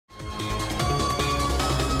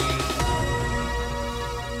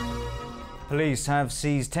Police have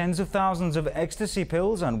seized tens of thousands of ecstasy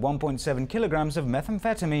pills and 1.7 kilograms of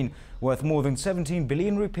methamphetamine worth more than 17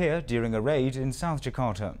 billion rupiah during a raid in South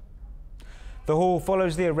Jakarta. The haul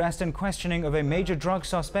follows the arrest and questioning of a major drug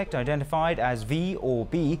suspect identified as V or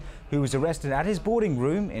B, who was arrested at his boarding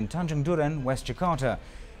room in Tanjung Duren, West Jakarta.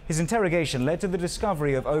 His interrogation led to the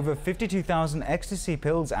discovery of over 52,000 ecstasy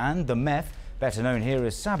pills and the meth, better known here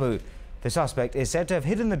as sabu. The suspect is said to have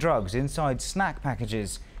hidden the drugs inside snack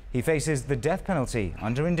packages. He faces the death penalty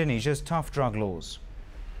under Indonesia's tough drug laws.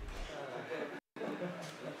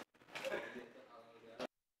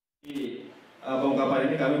 Di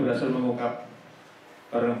pengungkapan ini kami berhasil mengungkap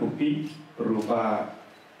barang bukti berupa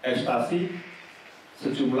ekstasi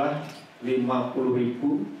sejumlah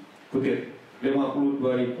 50.000 butir,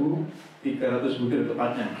 52.300 butir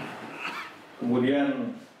tepatnya.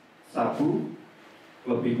 Kemudian sabu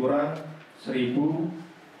lebih kurang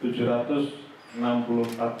 1.764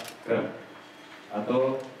 gram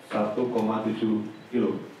atau 1,7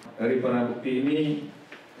 kilo. Dari barang bukti ini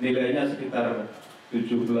nilainya sekitar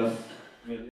 17 miliar.